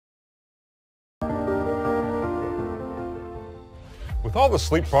With all the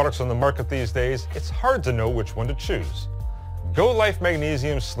sleep products on the market these days, it's hard to know which one to choose. Go Life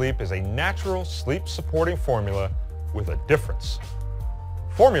Magnesium Sleep is a natural sleep supporting formula with a difference.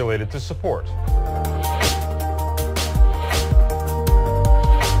 Formulated to support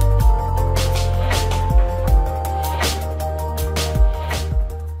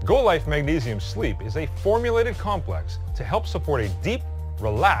Go Life Magnesium Sleep is a formulated complex to help support a deep,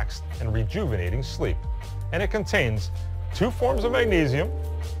 relaxed, and rejuvenating sleep. And it contains 2 forms of magnesium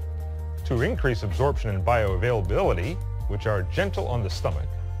to increase absorption and bioavailability, which are gentle on the stomach,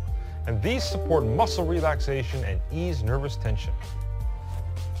 and these support muscle relaxation and ease nervous tension.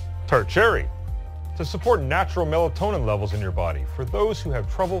 Tart cherry to support natural melatonin levels in your body for those who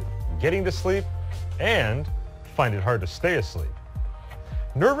have trouble getting to sleep and find it hard to stay asleep.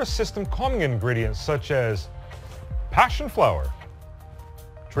 Nervous system calming ingredients such as passion flower,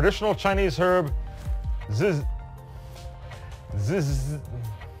 traditional Chinese herb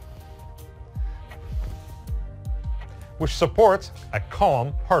which supports a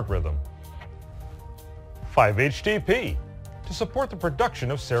calm heart rhythm. 5-HTP to support the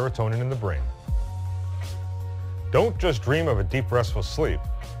production of serotonin in the brain. Don't just dream of a deep, restful sleep.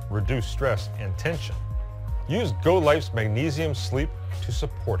 Reduce stress and tension. Use Go Life's Magnesium Sleep to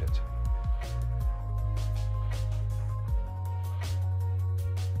support it.